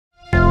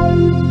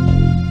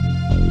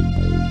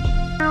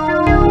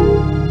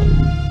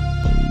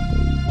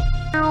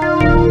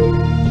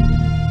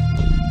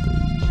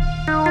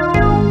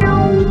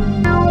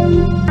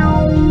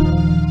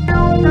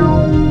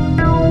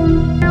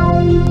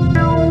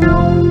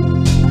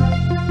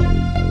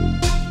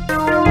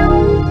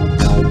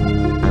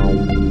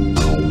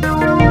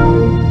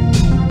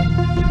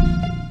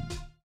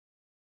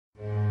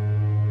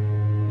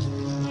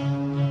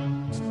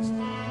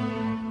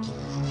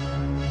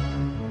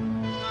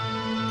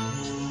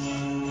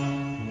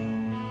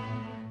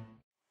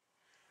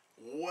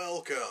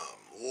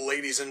Welcome,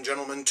 ladies and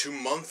gentlemen, to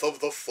Month of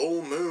the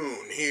Full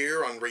Moon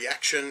here on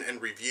Reaction and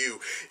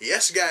Review.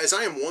 Yes, guys,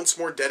 I am once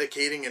more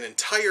dedicating an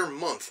entire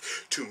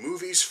month to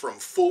movies from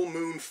Full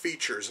Moon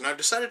Features, and I've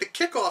decided to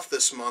kick off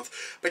this month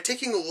by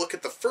taking a look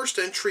at the first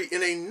entry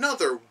in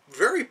another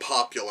very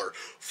popular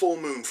Full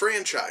Moon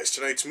franchise.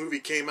 Tonight's movie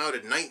came out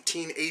in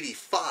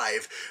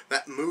 1985.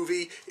 That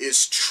movie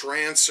is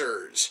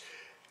Trancers.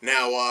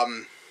 Now,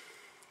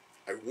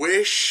 I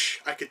wish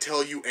I could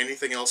tell you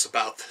anything else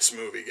about this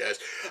movie, guys.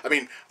 I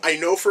mean, I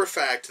know for a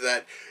fact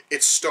that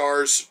it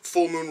stars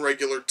Full Moon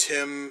regular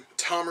Tim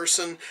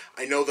Thomerson.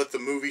 I know that the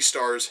movie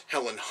stars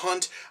Helen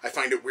Hunt. I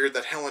find it weird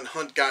that Helen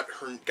Hunt got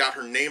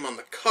her name on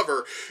the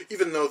cover,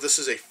 even though this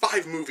is a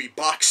 5-movie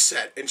box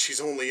set and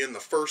she's only in the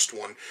first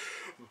one.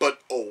 But,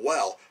 oh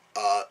well.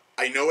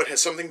 I know it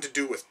has something to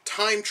do with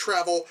time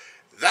travel.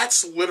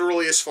 That's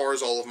literally as far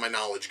as all of my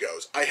knowledge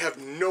goes. I have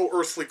no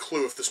earthly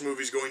clue if this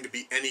movie's going to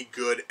be any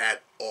good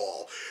at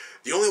all.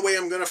 The only way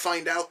I'm going to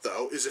find out,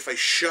 though, is if I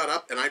shut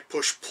up and I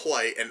push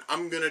play, and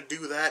I'm going to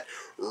do that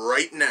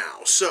right now.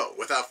 So,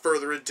 without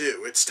further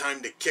ado, it's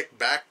time to kick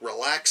back,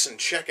 relax, and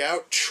check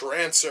out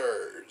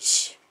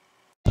Trancers.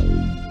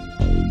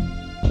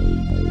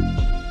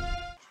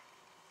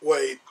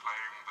 Wait.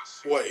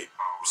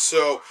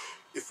 So,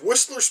 if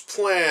Whistler's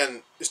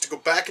plan is to go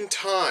back in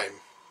time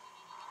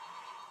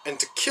and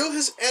to kill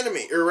his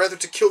enemy, or rather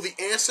to kill the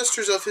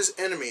ancestors of his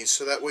enemies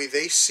so that way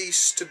they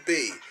cease to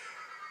be,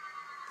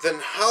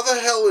 then how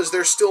the hell is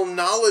there still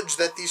knowledge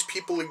that these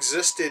people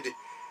existed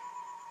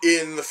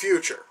in the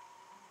future?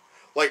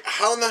 Like,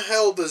 how in the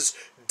hell does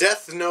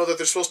Death know that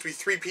there's supposed to be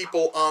 3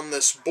 people on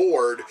this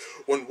board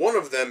when one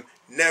of them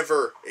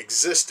never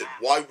existed?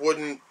 Why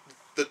wouldn't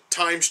the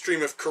time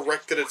stream have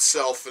corrected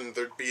itself and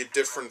there'd be a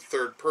different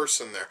third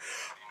person there?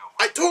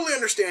 I totally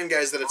understand,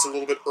 guys, that it's a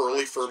little bit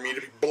early for me to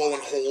be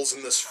blowing holes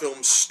in this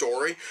film's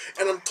story,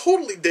 and I'm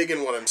totally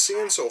digging what I'm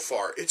seeing so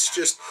far. It's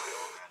just,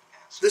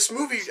 this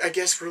movie, I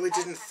guess, really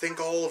didn't think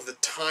all the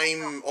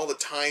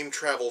time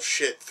travel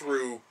shit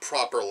through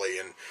properly,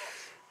 and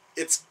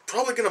it's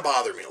probably going to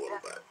bother me a little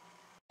bit.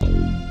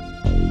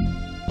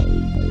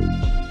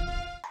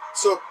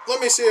 So,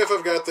 let me see if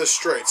I've got this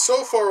straight.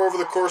 So far over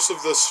the course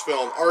of this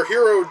film, our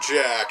hero,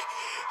 Jack,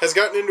 has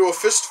gotten into a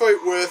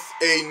fistfight with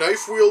a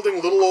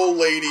knife-wielding little old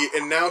lady,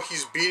 and now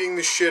he's beating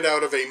the shit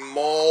out of a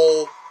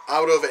mall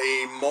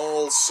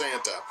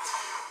Santa.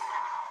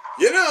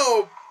 You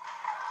know,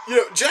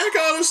 Jack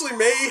honestly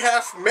may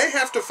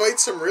have to fight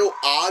some real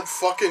odd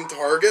fucking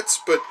targets,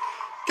 but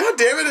god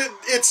damn it,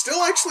 it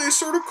still actually is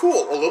sort of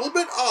cool. A little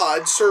bit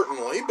odd,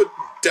 certainly, but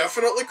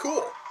definitely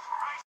cool.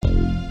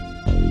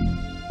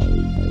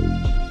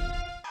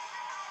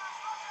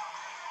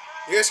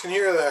 You guys can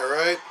hear that,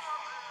 right?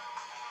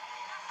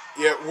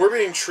 Yeah, we're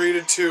being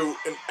treated to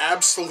an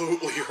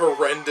absolutely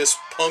horrendous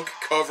punk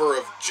cover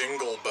of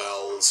Jingle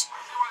Bells.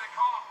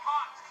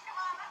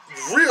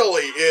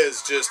 Really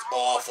is just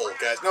awful,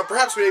 guys. Now,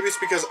 perhaps maybe it's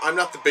because I'm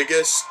not the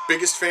biggest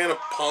fan of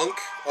punk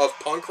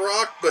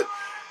rock, but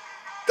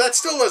that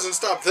still doesn't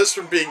stop this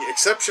from being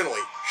exceptionally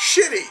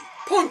shitty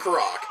punk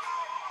rock.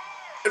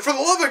 And for the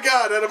love of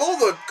God, out of all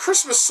the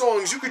Christmas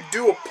songs you could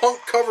do a punk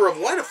cover of,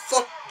 why the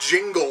fuck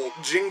Jingle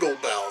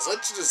Bells?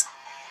 That's just...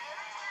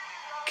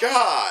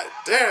 God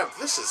damn,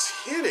 this is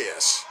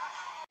hideous.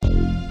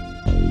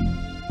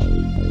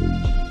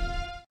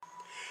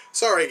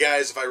 Sorry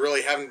guys if I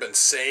really haven't been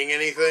saying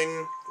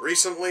anything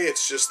recently,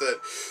 it's just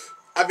that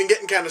I've been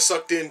getting kind of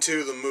sucked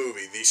into the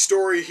movie. The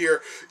story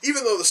here,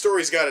 even though the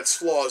story's got its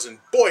flaws, and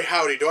boy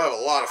howdy do I have a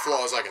lot of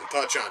flaws I can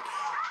touch on,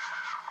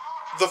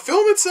 the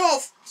film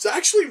itself is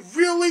actually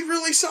really,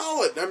 really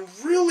solid, and I'm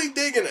really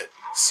digging it.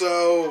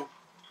 So,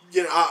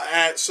 you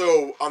know,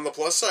 so on the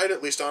plus side,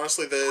 at least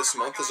honestly, this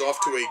month is off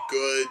to a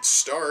good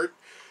start.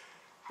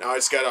 Now I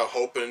just gotta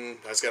hope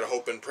and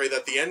pray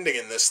that the ending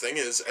in this thing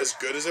is as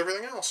good as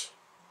everything else.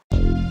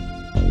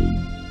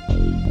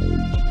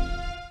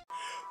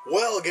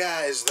 Well,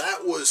 guys,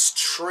 that was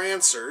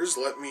Trancers.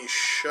 Let me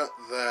shut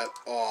that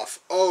off.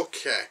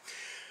 Okay,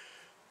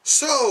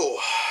 so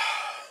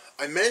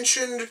I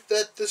mentioned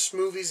that this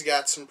movie's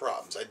got some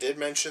problems. I did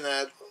mention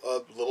that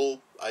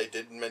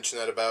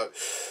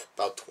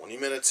about 20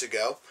 minutes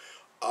ago.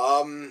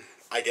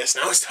 I guess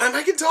now it's time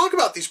I can talk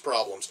about these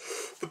problems.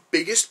 The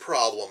biggest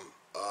problem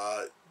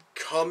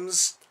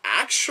comes,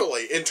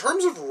 actually, in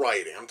terms of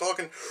writing. I'm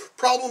talking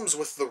problems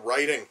with the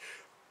writing.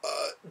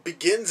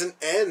 Begins and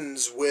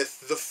ends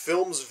with the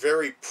film's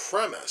very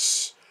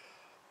premise,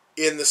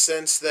 in the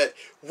sense that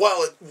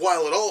while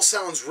it all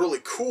sounds really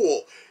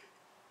cool,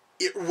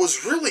 it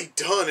was really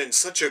done in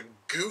such a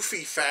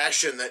goofy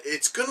fashion that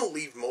it's going to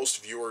leave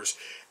most viewers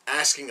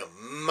asking a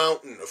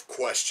mountain of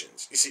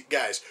questions. You see,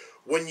 guys,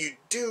 when you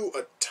do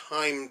a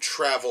time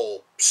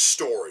travel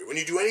story, when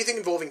you do anything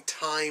involving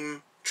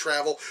time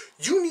travel,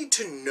 you need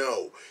to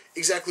know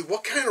exactly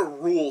what kind of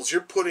rules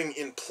you're putting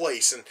in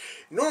place, and it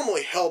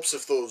normally helps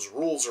if those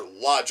rules are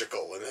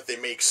logical and that they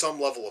make some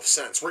level of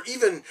sense, where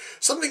even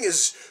something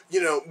is,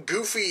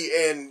 goofy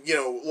and,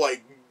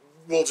 like,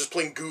 well, just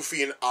plain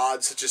goofy and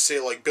odd, such as, say,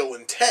 like Bill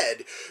and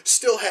Ted,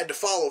 still had to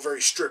follow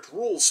very strict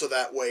rules, so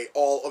that way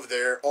all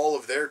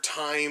their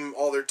time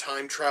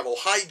travel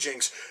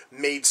hijinks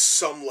made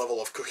some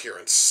level of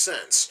coherent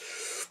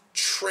sense.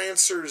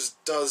 Trancers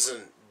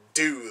doesn't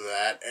do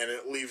that, and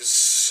it leaves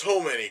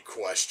so many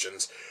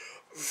questions.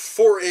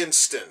 For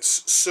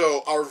instance,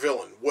 so our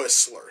villain,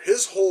 Whistler,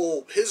 his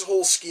whole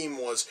scheme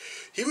was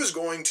he was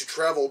going to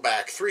travel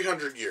back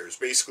 300 years,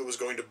 basically was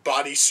going to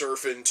body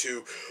surf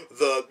into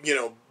the,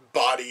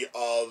 body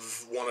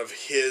of one of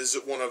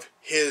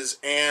his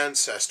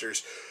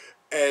ancestors.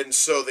 And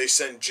so they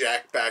send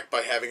Jack back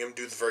by having him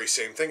do the very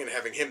same thing and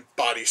having him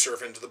body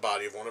surf into the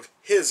body of one of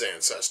his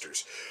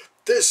ancestors.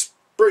 This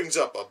brings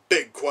up a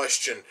big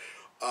question,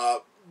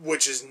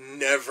 which is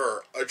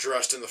never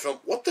addressed in the film.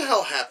 What the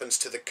hell happens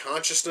to the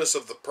consciousness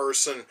of the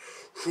person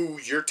who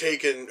you're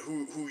taking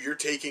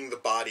the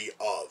body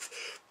of?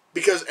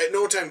 Because at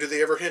no time do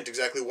they ever hint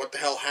exactly what the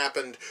hell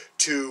happened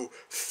to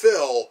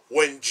Phil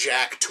when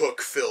Jack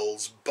took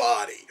Phil's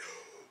body.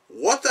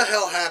 What the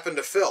hell happened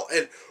to Phil?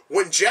 And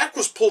when Jack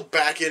was pulled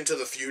back into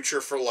the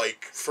future for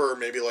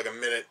maybe like a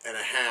minute and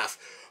a half,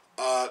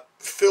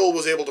 Phil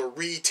was able to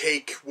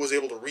retake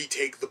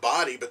the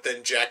body, but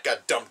then Jack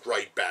got dumped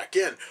right back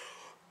in.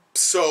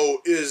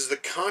 So is the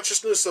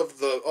consciousness of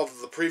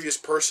the previous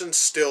person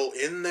still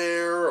in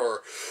there,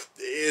 or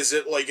is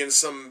it like in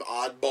some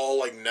oddball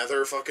like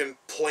nether fucking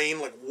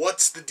plane? Like,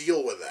 what's the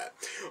deal with that?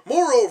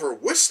 Moreover,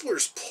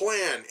 Whistler's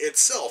plan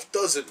itself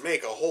doesn't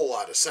make a whole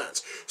lot of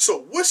sense.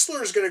 So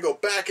Whistler's going to go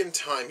back in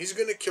time. He's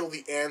going to kill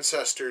the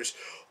ancestors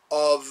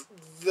of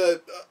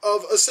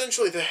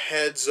essentially the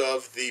heads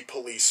of the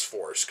police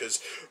force, because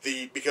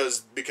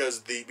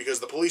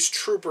the police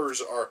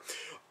troopers are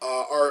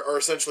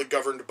essentially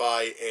governed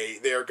by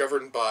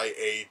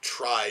a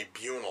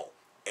tribunal,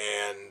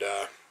 and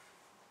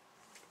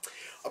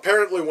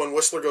apparently when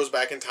Whistler goes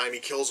back in time, he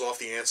kills off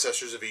the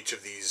ancestors of each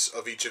of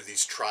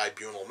these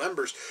tribunal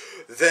members.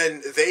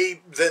 Then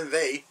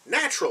they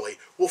naturally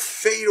will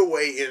fade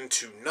away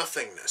into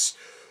nothingness.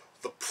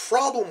 The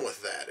problem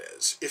with that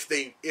is, if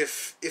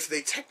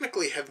they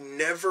technically have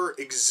never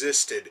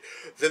existed,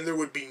 then there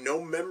would be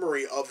no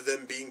memory of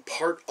them being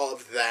part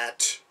of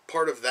that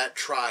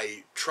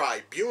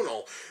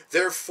tribunal.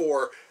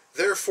 Therefore,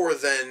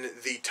 then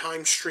the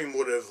time stream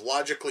would have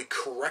logically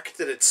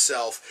corrected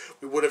itself.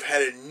 We would have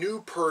had a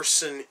new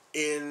person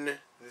in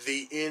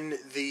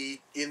the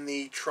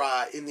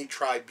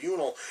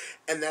tribunal,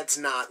 and that's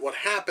not what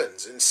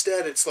happens.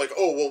 Instead, it's like,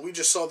 oh well, we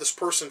just saw this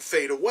person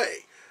fade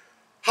away.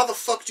 How the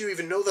fuck do you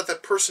even know that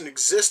that person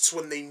exists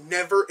when they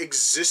never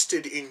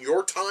existed in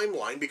your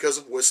timeline because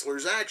of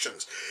Whistler's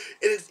actions?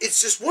 And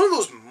it's just one of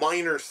those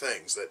minor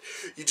things that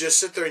you just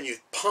sit there and you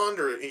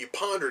ponder it and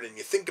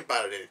you think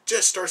about it, and it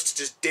just starts to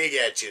just dig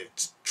at you. It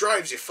just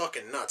drives you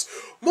fucking nuts.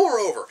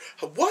 Moreover,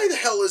 why the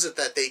hell is it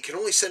that they can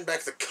only send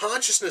back the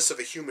consciousness of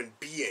a human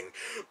being,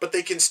 but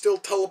they can still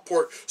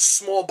teleport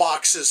small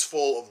boxes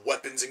full of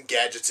weapons and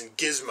gadgets and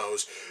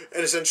gizmos,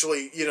 and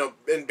essentially,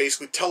 and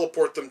basically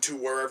teleport them to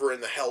wherever in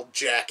the hell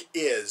Jack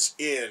is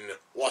in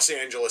Los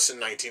Angeles in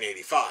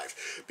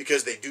 1985,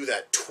 because they do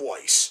that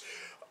twice.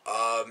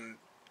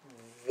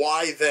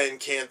 Why then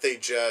can't they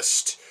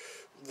just,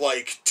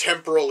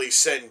 temporally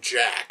send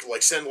Jack,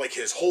 send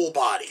his whole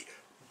body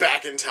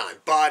back in time,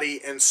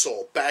 body and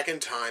soul back in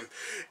time,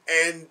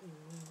 and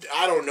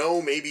I don't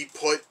know, maybe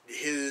put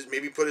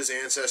his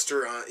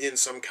ancestor in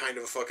some kind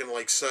of a fucking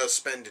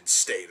suspended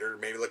state, or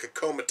maybe like a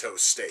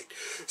comatose state,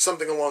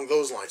 something along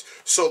those lines.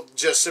 So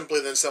just simply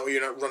then, so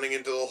you're not running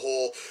into the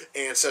whole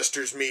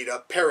ancestors meet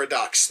up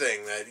paradox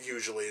thing that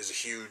usually is a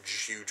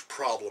huge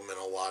problem in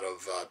a lot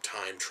of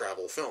time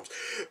travel films.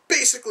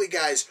 Basically,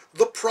 guys,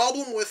 the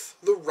problem with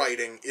the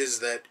writing is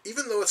that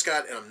even though it's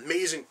got an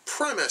amazing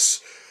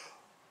premise,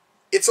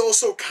 it's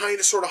also kind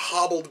of sort of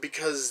hobbled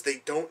because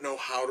they don't know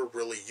how to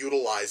really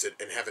utilize it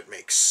and have it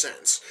make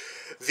sense.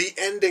 The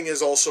ending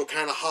is also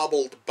kind of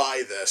hobbled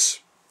by this.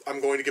 I'm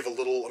going to give a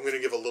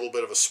little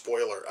bit of a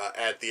spoiler.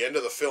 At the end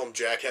of the film,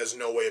 Jack has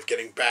no way of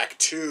getting back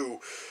to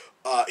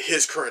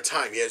his current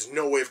time. He has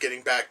no way of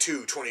getting back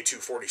to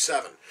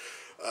 2247.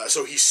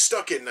 So he's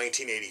stuck in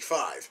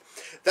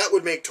 1985. That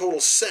would make total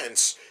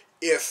sense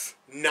if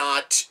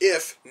not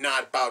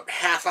about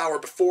half hour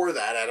before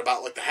that, at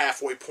about the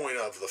halfway point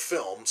of the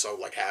film, so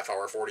half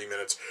hour, 40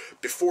 minutes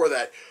before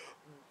that,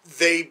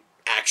 they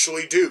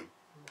actually do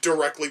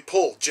directly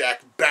pull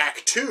Jack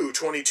back to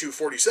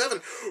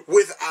 2247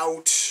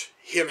 without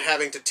him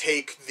having to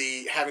take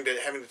the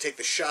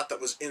shot that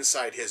was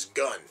inside his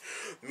gun,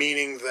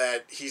 meaning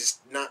that he's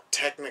not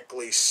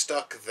technically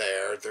stuck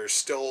there. There's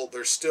still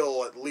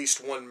at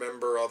least one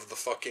member of the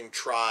fucking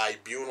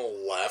tribunal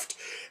left,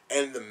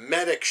 and the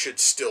medic should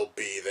still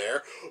be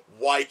there.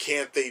 Why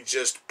can't they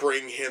just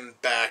bring him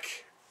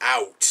back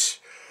out?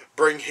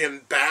 Bring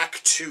him back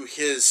to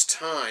his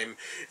time,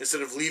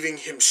 instead of leaving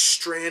him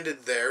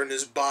stranded there and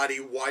his body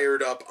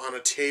wired up on a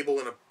table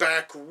in a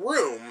back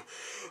room.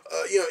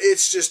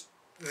 It's just,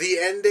 the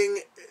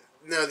ending,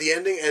 Now, the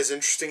ending, as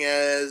interesting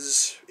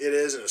as it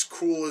is, and as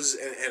cool as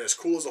as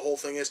cool as the whole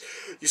thing is,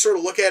 you sort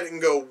of look at it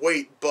and go,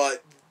 wait,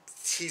 but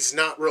he's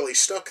not really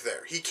stuck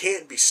there. He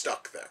can't be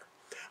stuck there.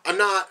 I'm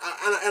not,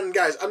 and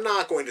guys, I'm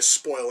not going to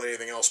spoil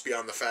anything else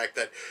beyond the fact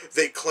that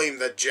they claim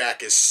that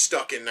Jack is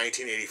stuck in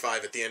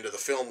 1985 at the end of the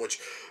film, which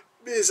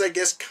is, I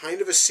guess,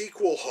 kind of a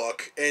sequel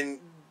hook, and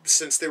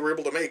since they were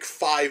able to make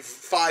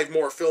five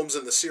more films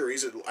in the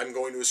series, I'm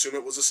going to assume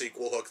it was a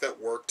sequel hook that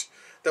worked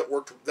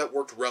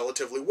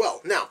relatively well.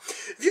 Now,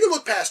 if you can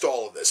look past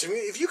all of this, I mean,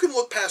 if you can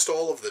look past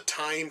all of the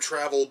time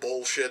travel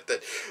bullshit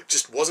that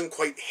just wasn't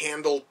quite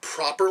handled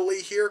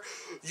properly here,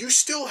 you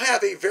still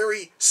have a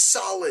very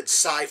solid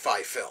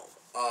sci-fi film.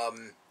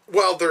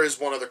 Well, there is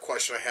one other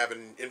question I have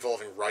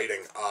involving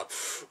writing.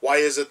 Why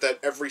is it that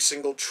every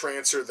single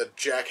Trancer that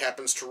Jack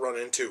happens to run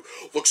into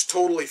looks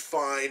totally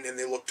fine and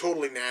they look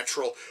totally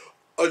natural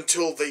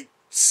until they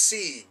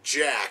see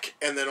Jack,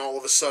 and then all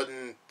of a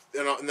sudden,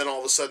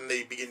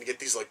 they begin to get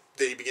these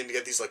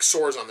like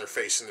sores on their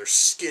face and their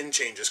skin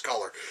changes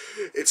color.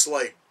 It's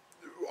like,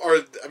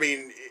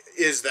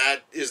 is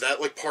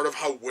that like part of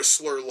how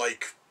Whistler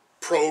like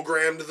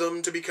programmed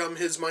them to become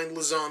his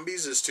mindless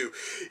zombies,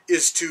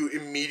 is to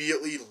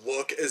immediately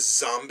look as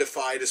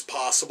zombified as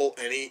possible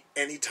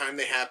any time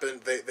they happen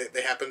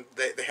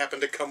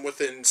to come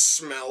within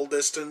smell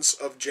distance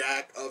of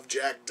Jack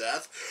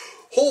death.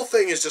 Whole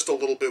thing is just a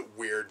little bit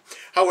weird.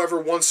 However,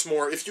 once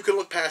more, if you can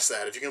look past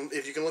that,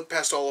 if you can look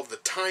past all of the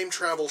time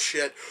travel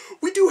shit,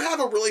 we do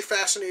have a really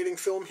fascinating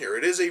film here.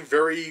 It is a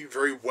very,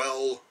 very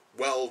well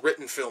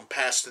written film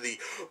past the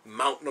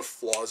mountain of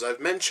flaws I've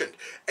mentioned.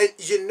 And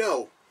you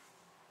know,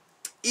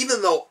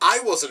 even though I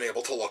wasn't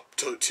able to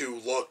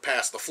look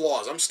past the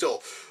flaws, I'm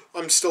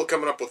still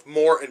coming up with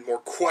more and more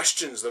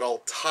questions that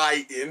all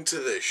tie into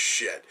this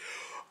shit.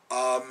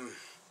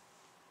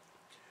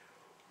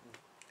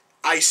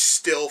 I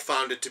still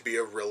found it to be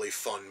a really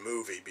fun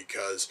movie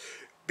because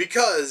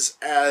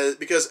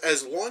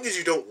as long as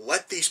you don't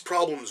let these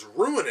problems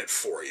ruin it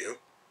for you,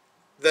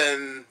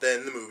 then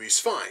the movie's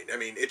fine. I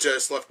mean, it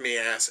just left me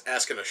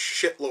asking a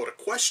shitload of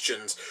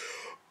questions,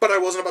 but I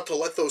wasn't about to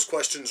let those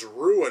questions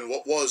ruin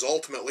what was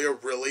ultimately a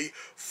really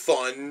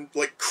fun,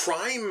 like,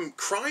 crime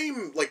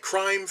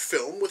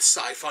film with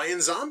sci-fi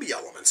and zombie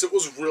elements. It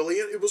was really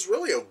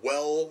a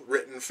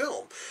well-written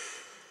film.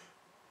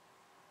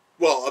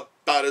 Well,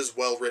 about as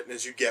well written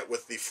as you get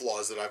with the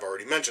flaws that I've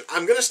already mentioned.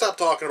 I'm going to stop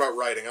talking about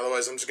writing,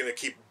 otherwise I'm just going to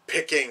keep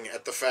picking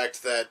at the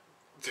fact that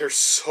there's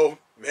so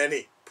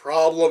many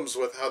problems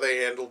with how they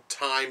handled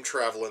time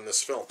travel in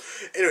this film.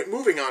 Anyway,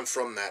 moving on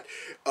from that,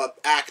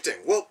 acting.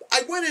 Well,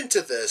 I went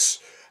into this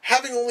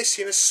having only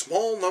seen a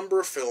small number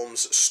of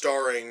films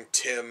starring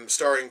Tim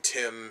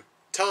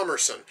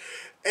Thomerson,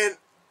 and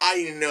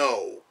I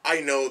know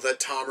that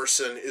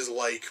Thomerson is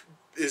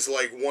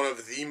one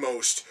of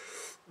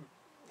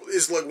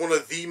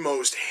the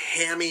most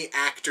hammy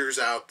actors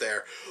out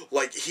there.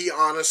 He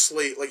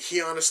honestly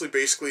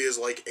basically is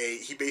like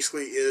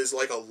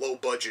a low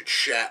budget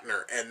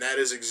Shatner, and that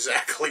is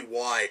exactly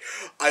why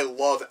I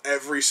love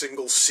every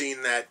single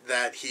scene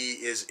that he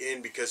is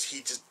in, because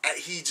he just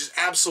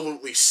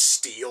absolutely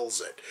steals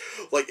it.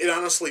 Like, it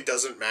honestly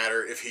doesn't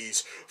matter if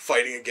he's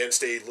fighting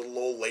against a little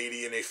old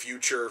lady in a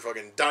future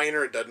fucking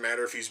diner. It doesn't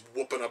matter if he's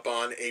whooping up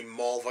on a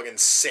mall fucking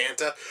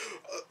Santa.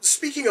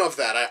 Speaking of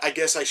that, I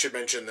guess I should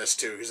mention this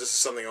too, because this is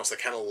something else that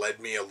kind of led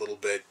me a little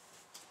bit.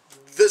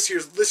 This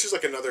here's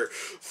like another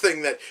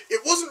thing that,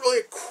 it wasn't really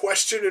a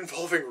question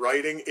involving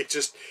writing, it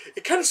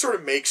kind of sort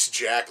of makes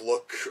Jack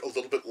look a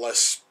little bit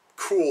less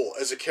cool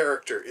as a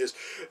character, is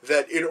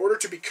that in order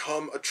to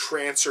become a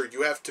Trancer,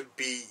 you have to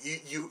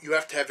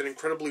have an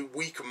incredibly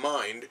weak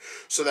mind,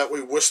 so that way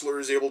Whistler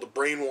is able to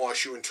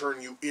brainwash you and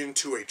turn you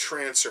into a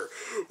Trancer,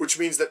 which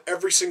means that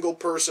every single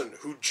person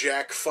who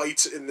Jack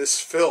fights in this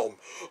film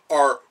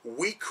are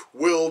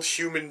weak-willed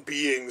human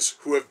beings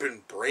who have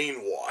been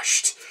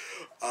brainwashed.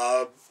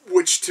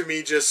 Which to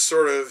me just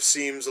sort of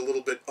seems a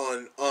little bit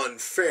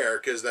unfair,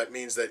 because that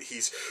means that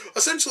he's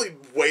essentially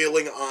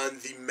wailing on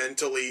the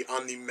mentally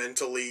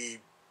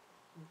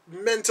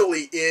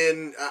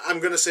I'm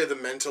going to say the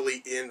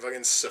mentally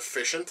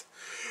insufficient,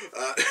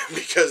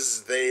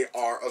 because they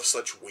are of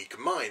such weak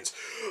minds.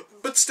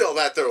 But still,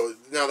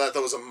 now that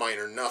was a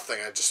minor nothing,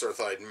 I just sort of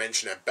thought I'd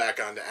mention it back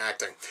onto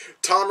acting.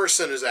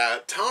 Thomerson is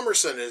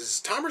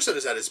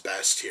at his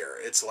best here.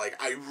 It's like,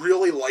 I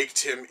really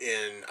liked him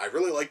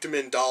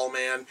in Doll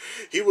Man.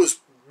 He was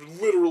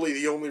literally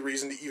the only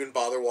reason to even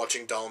bother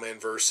watching Doll Man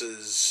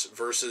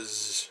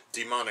versus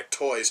Demonic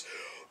Toys.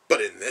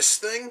 But in this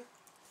thing,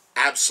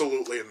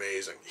 absolutely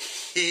amazing.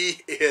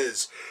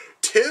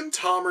 Tim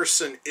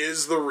Thomerson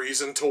is the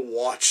reason to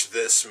watch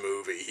this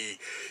movie.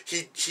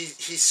 He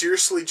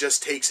seriously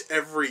just takes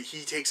every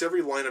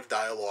line of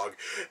dialogue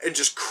and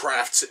just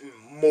crafts it and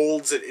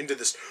molds it into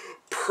this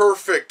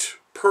perfect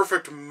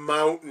perfect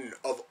mountain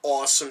of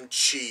awesome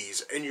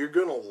cheese, and you're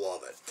gonna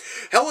love it.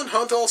 Helen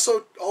Hunt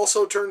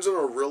also turns in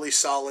a really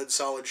solid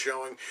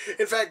showing.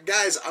 In fact,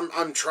 guys,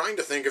 I'm trying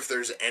to think if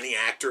there's any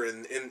actor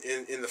in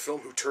the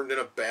film who turned in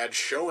a bad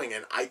showing,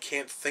 and I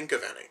can't think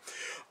of any.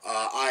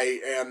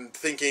 I'm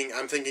thinking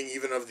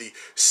even of the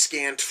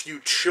scant few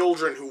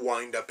children who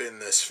wind up in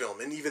this film,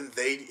 and even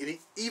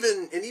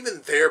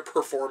their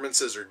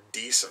performances are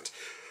decent.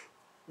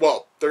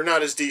 Well, they're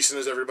not as decent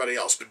as everybody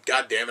else, but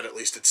god damn it, at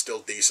least it's still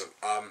decent.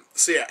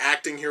 So yeah,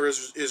 acting here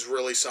is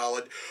really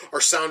solid.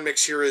 Our sound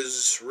mix here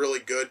is really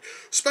good.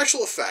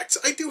 Special effects,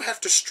 I do have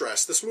to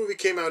stress, this movie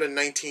came out in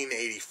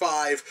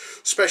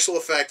 1985. Special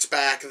effects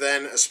back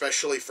then,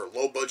 especially for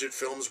low-budget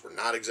films, were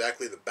not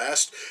exactly the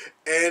best.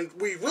 And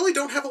we really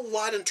don't have a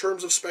lot in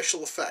terms of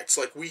special effects.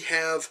 Like, we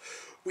have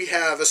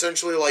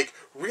essentially, like,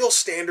 real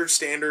standard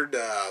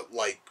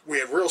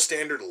real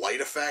standard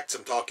light effects.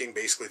 I'm talking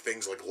basically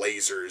things like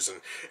lasers,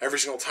 and every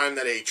single time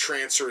that a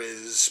Trancer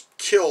is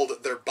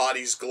killed, their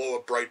bodies glow a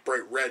bright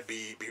red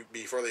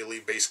before they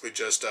leave basically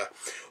just a,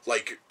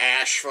 like,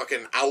 ash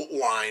fucking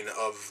outline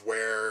of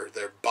where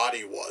their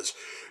body was.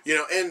 You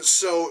know, and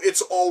so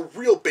it's all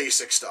real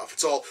basic stuff.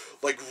 It's all,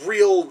 like,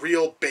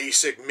 real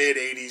basic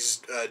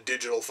mid-80s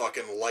digital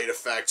fucking light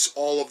effects.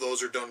 All of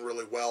those are done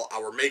really well.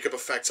 Our makeup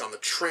effects on the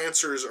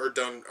Trancers are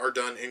done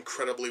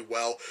incredibly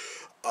well.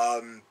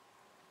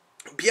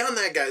 Beyond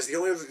that, guys, the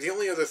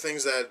only other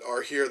things that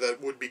are here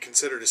that would be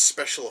considered as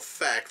special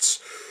effects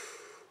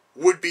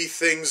would be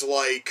things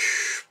like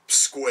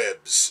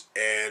squibs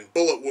and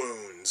bullet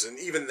wounds, and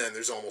even then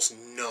there's almost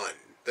none.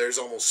 There's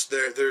almost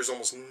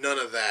none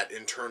of that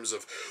in terms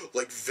of,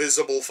 like,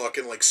 visible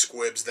fucking, like,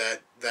 squibs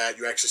that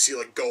you actually see,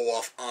 like, go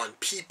off on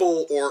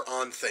people or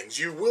on things.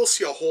 You will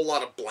see a whole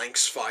lot of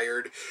blanks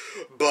fired,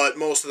 but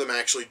most of them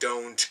actually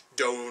don't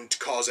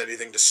cause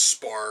anything to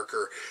spark,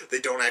 or they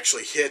don't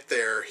actually hit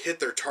their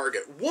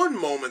target. One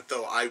moment,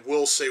 though, I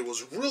will say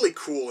was really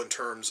cool in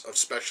terms of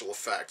special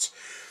effects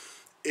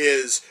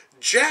is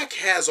Jack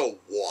has a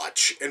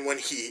watch, and when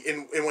he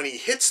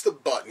hits the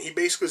button, he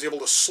basically is able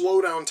to slow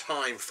down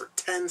time for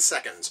 10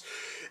 seconds.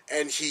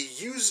 And he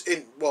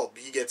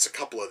gets a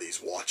couple of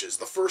these watches.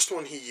 The first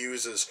one he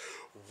uses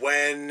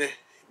when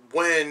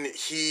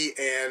he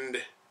and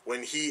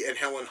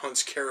Helen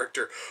Hunt's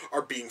character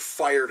are being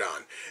fired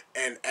on,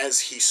 and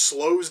as he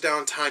slows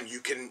down time, you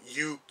can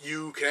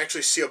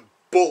actually see a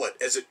bullet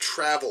as it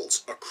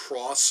travels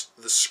across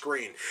the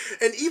screen.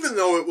 And even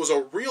though it was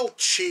a real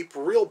cheap,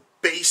 real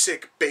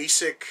basic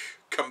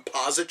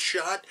composite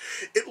shot,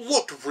 it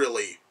looked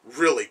really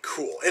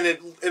cool, and it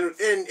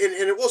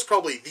was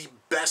probably the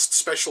best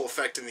special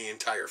effect in the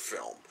entire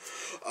film,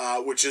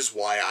 which is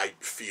why I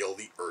feel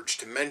the urge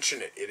to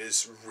mention it. It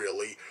is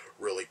really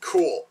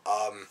cool.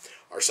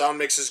 Our sound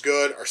mix is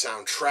good. Our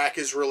soundtrack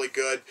is really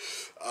good.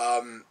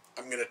 I'm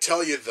gonna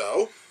tell you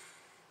though,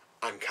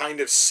 I'm kind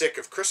of sick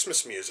of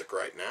Christmas music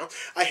right now.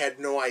 I had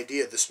no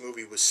idea this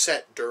movie was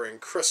set during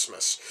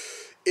Christmas.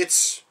 It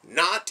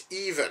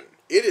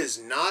is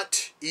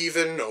not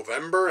even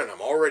November, and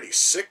I'm already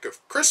sick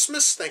of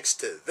Christmas thanks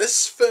to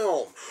this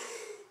film.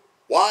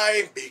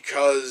 Why?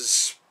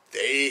 Because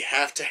they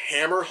have to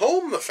hammer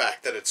home the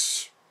fact that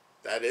it's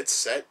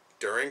set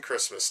during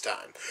Christmas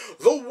time.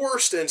 The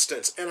worst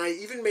instance, and I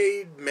even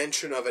made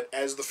mention of it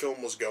as the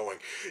film was going,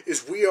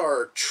 is we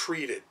are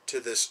treated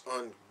to this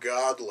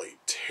ungodly,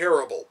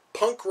 terrible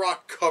punk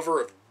rock cover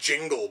of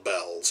Jingle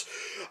Bells.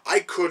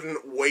 I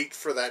couldn't wait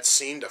for that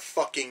scene to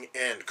fucking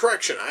end.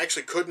 Correction, I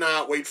actually could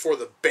not wait for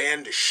the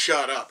band to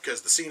shut up,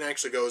 because the scene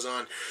actually goes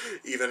on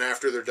even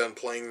after they're done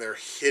playing their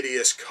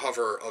hideous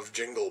cover of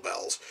Jingle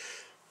Bells.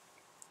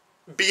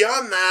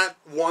 Beyond that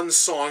one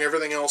song,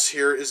 everything else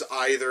here is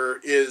either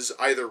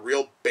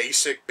real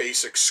basic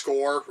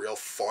score, real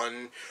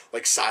fun,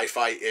 like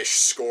sci-fi-ish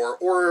score,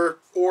 or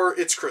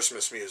it's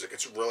Christmas music.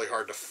 It's really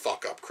hard to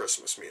fuck up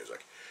Christmas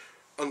music.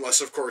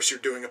 Unless, of course, you're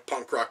doing a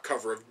punk rock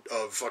cover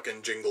of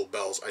fucking Jingle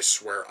Bells. I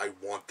swear, I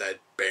want that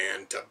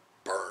band to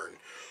burn.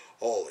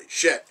 Holy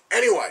shit.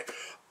 Anyway,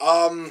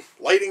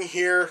 lighting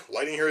here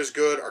is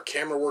good. Our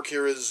camera work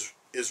here is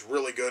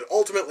really good.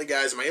 Ultimately,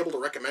 guys, am I able to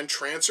recommend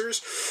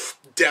Trancers?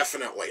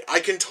 Definitely. I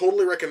can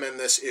totally recommend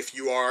this if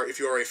you are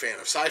a fan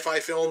of sci-fi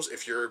films.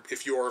 If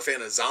you are a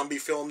fan of zombie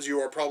films,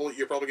 you're probably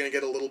going to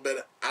get a little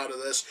bit out of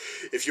this.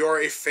 If you are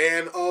a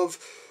fan of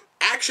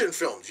action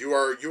films, you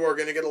are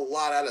going to get a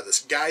lot out of this.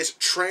 Guys,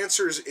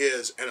 Trancers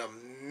is an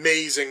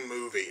amazing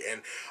movie,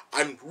 and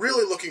I'm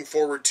really looking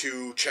forward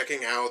to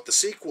checking out the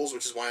sequels,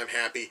 which is why I'm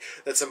happy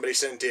that somebody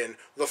sent in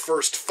the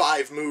first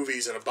 5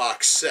 movies in a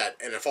box set,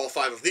 and if all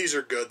 5 of these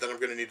are good, then I'm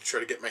going to need to try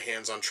to get my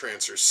hands on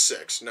Trancers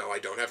 6. No, I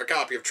don't have a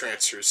copy of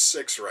Trancers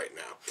 6 right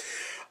now.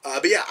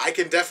 But yeah, I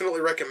can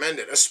definitely recommend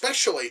it.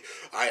 Especially,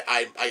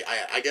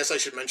 I guess I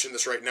should mention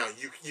this right now.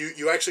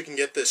 You actually can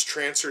get this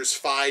Trancers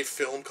 5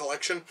 film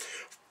collection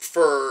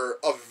for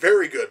a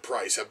very good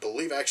price. I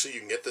believe actually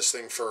you can get this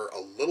thing for a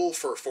little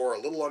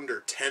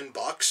under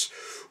 $10,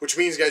 which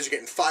means, guys, you're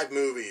getting 5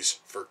 movies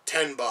for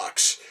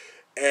 $10.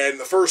 And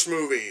the first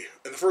movie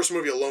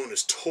alone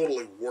is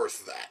totally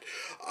worth that.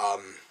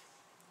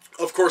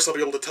 Of course, I'll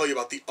be able to tell you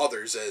about the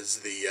others as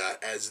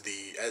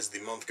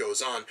the month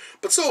goes on.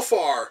 But so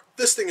far,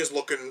 this thing is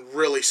looking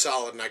really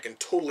solid, and I can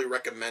totally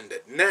recommend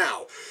it.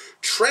 Now,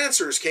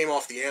 Trancers came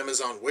off the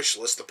Amazon wish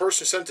list. The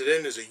person who sent it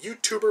in is a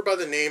YouTuber by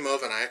the name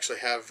of, and I actually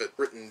have it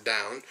written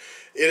down.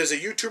 It is a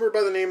YouTuber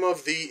by the name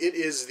of it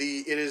is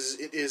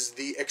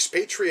the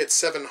Expatriate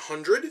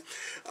 700.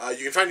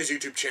 You can find his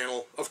YouTube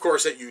channel, of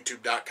course, at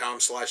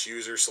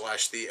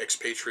youtube.com/user/the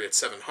Expatriate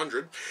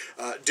 700.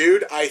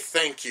 Dude, I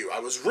thank you.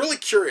 I was really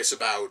curious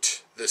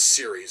about this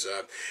series,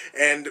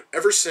 and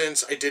ever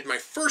since I did my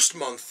first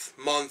month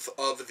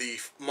of the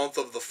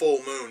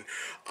full moon,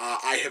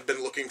 I have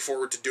been looking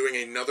forward to doing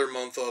another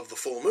month of the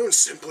full moon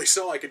simply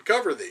so I could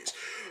cover these.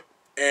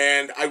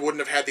 And I wouldn't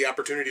have had the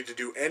opportunity to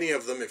do any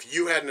of them if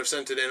you hadn't have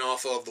sent it in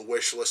off of the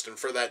wish list. And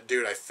for that,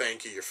 dude, I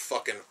thank you. You're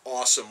fucking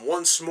awesome.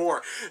 Once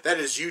more, that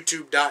is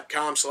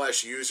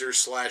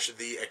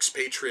youtube.com/user/the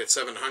Expatriate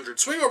 700.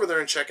 Swing over there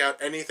and check out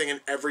anything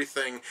and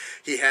everything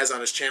he has on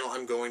his channel.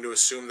 I'm going to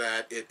assume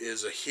that it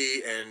is a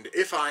he. And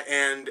if I'm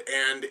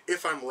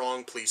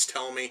wrong, please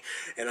tell me.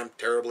 And I'm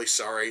terribly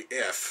sorry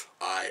if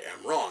I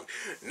am wrong.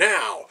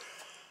 Now,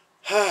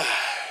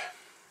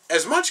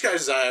 As much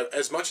as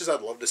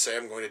I'd love to say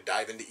I'm going to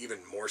dive into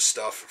even more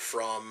stuff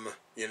from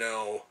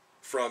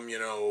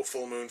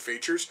full moon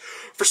features,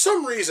 for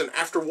some reason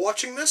after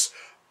watching this,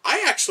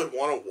 I actually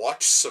want to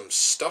watch some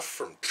stuff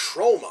from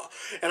Troma,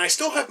 and I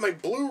still have my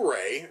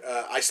Blu-ray.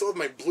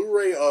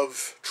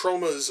 Of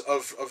Troma's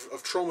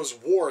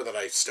War that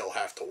I still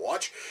have to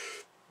watch.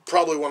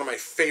 Probably one of my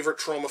favorite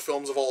Troma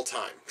films of all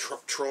time,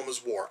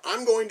 Troma's War.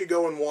 I'm going to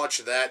go and watch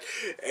that,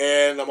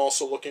 and I'm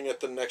also looking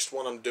at the next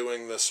one I'm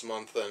doing this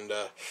month, and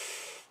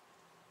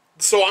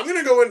so I'm going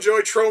to go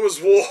enjoy Troma's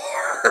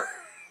War,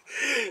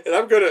 and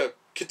I'm going to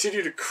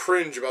continue to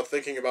cringe about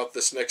thinking about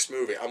this next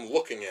movie. I'm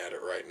looking at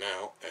it right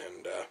now,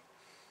 and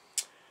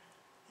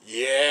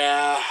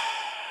yeah,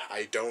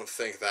 I don't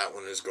think that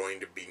one is going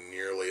to be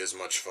nearly as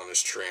much fun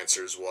as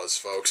Trancers was,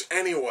 folks.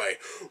 Anyway,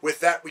 with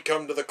that, we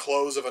come to the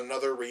close of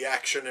another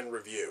reaction and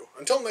review.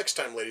 Until next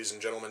time, ladies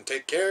and gentlemen,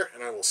 take care,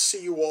 and I will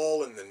see you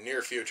all in the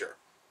near future.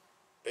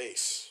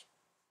 Peace.